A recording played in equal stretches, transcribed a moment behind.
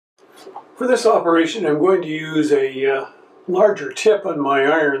For this operation, I'm going to use a larger tip on my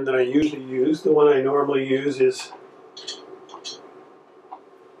iron than I usually use. The one I normally use is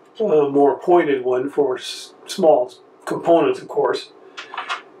a more pointed one for small components, of course.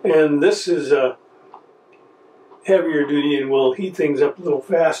 And this is heavier duty and will heat things up a little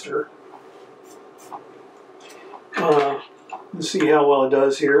faster. Let's see how well it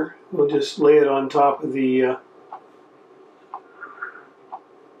does here. We'll just lay it on top of the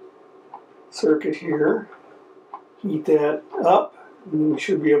circuit here. Heat that up, and we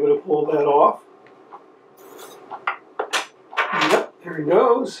should be able to pull that off. Yep, there it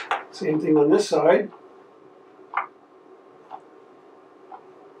goes. Same thing on this side.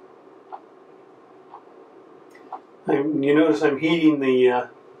 You notice I'm heating the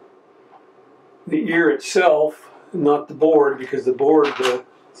ear itself, not the board, because the board is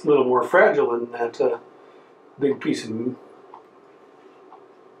a little more fragile than that big piece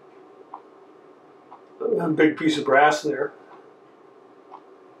of brass there.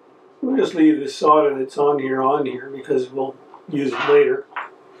 We'll just leave the solder that's on here because we'll use it later.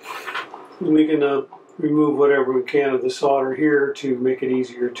 And we can remove whatever we can of the solder here to make it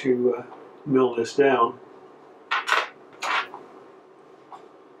easier to mill this down.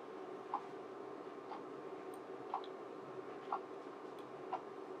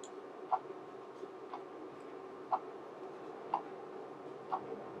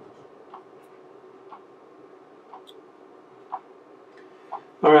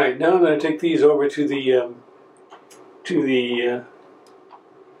 All right, now I'm going to take these over to the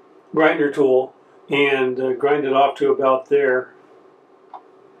grinder tool and grind it off to about there.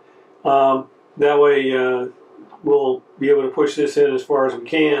 That way we'll be able to push this in as far as we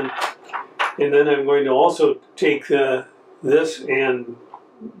can. And then I'm going to also take this and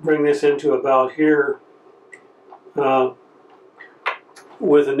bring this into about here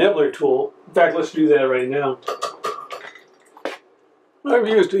with a nibbler tool. In fact, let's do that right now. I've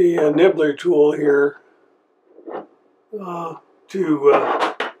used a nibbler tool here to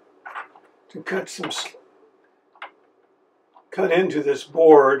cut into this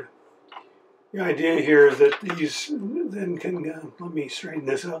board. The idea here is that these then can, let me straighten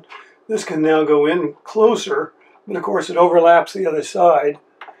this out, this can now go in closer, but of course it overlaps the other side,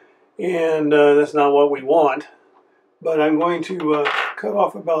 and that's not what we want. But I'm going to cut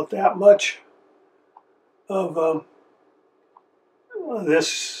off about that much of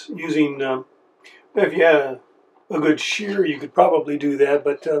this using, if you had a good shear, you could probably do that,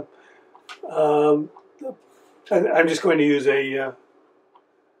 but I'm just going to use a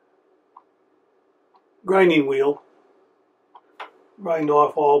grinding wheel. Grind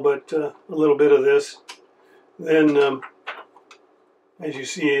off all but a little bit of this. Then, as you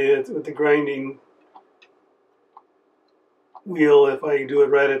see with the grinding wheel, if I do it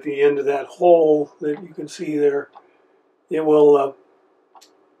right at the end of that hole that you can see there, it will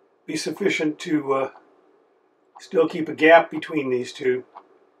be sufficient to still keep a gap between these two,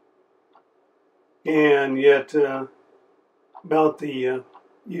 and yet mount the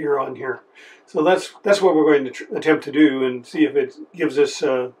ear on here. So that's what we're going to attempt to do, and see if it gives us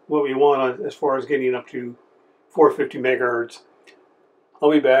what we want as far as getting up to 450 megahertz.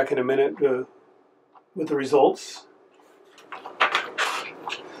 I'll be back in a minute with the results.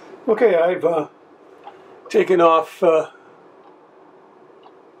 Okay, I've taken off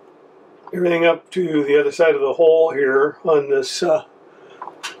everything up to the other side of the hole here on this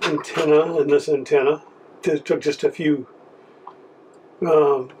antenna and this antenna. It took just a few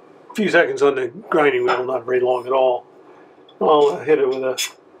seconds on the grinding wheel, not very long at all. I'll hit it with a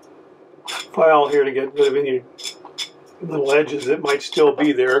file here to get rid of any little edges that might still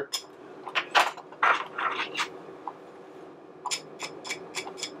be there.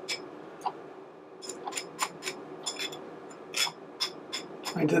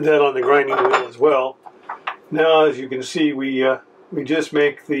 I did that on the grinding wheel as well. Now, as you can see, we just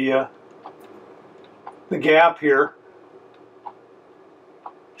make the gap here,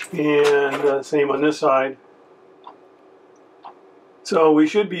 and same on this side. So we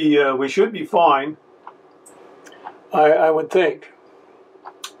should be fine, I would think.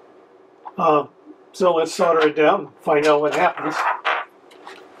 So let's solder it down and find out what happens.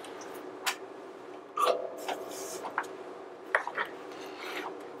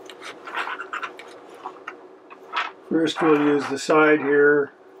 First we'll use the side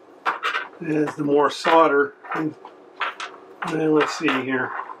here as the more solder. And then let's see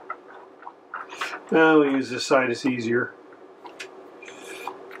here. We'll use this side, it's easier.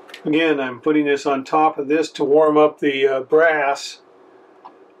 Again, I'm putting this on top of this to warm up the brass,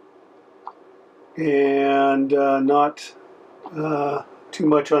 and not too too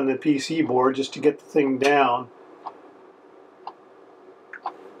much on the PC board just to get the thing down.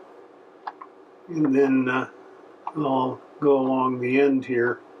 And then I'll go along the end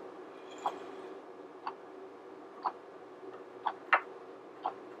here.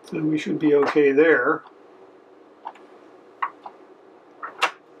 So we should be okay there.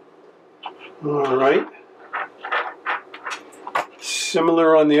 All right.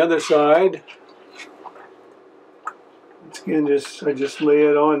 Similar on the other side. Again, I just lay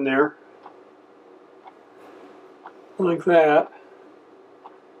it on there like that.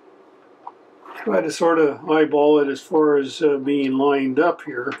 Try to sort of eyeball it as far as being lined up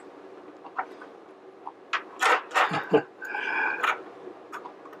here.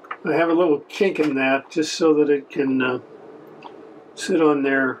 I have a little kink in that just so that it can sit on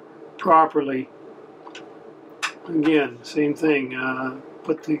there properly. Again, same thing.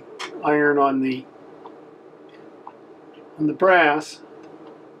 Put the iron on the brass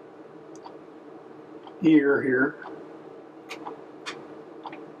ear here.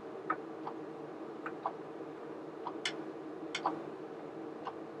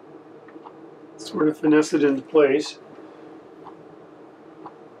 Sort of finesse it into place.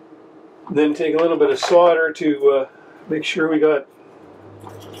 Then take a little bit of solder to make sure we got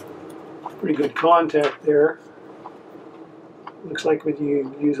pretty good contact there. Looks like when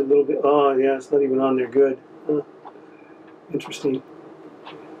you use a little bit, oh yeah, it's not even on there good. Interesting.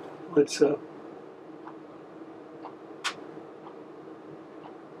 Let's make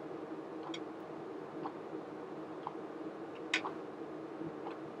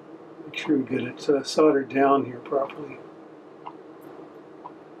sure we get it soldered down here properly.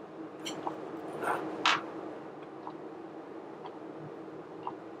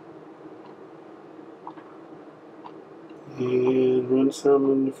 And run some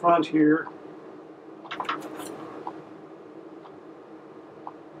in the front here.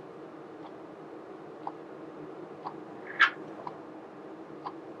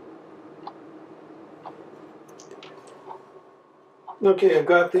 Okay, I've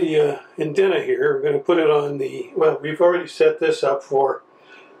got the antenna here. We're going to put it on the, well, we've already set this up for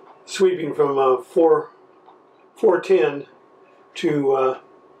sweeping from 410 to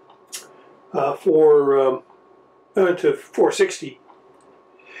 460.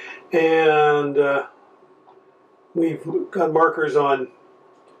 And we've got markers on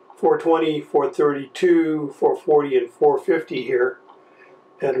 420, 432, 440, and 450 here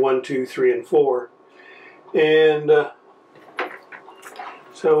at 1, 2, 3, and 4. And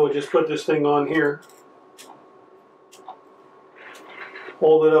so we'll just put this thing on here,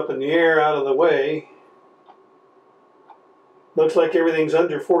 hold it up in the air out of the way. Looks like everything's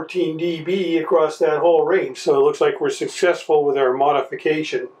under 14 dB across that whole range, so it looks like we're successful with our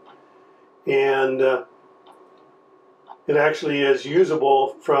modification. And it actually is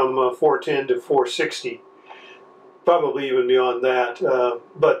usable from 410 to 460, probably even beyond that.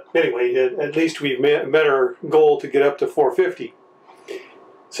 But anyway, at least we've met our goal to get up to 450.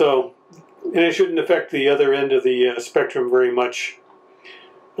 So, and it shouldn't affect the other end of the spectrum very much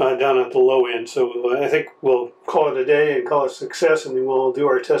down at the low end. So I think we'll call it a day and call it a success, and then we'll do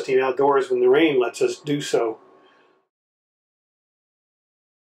our testing outdoors when the rain lets us do so.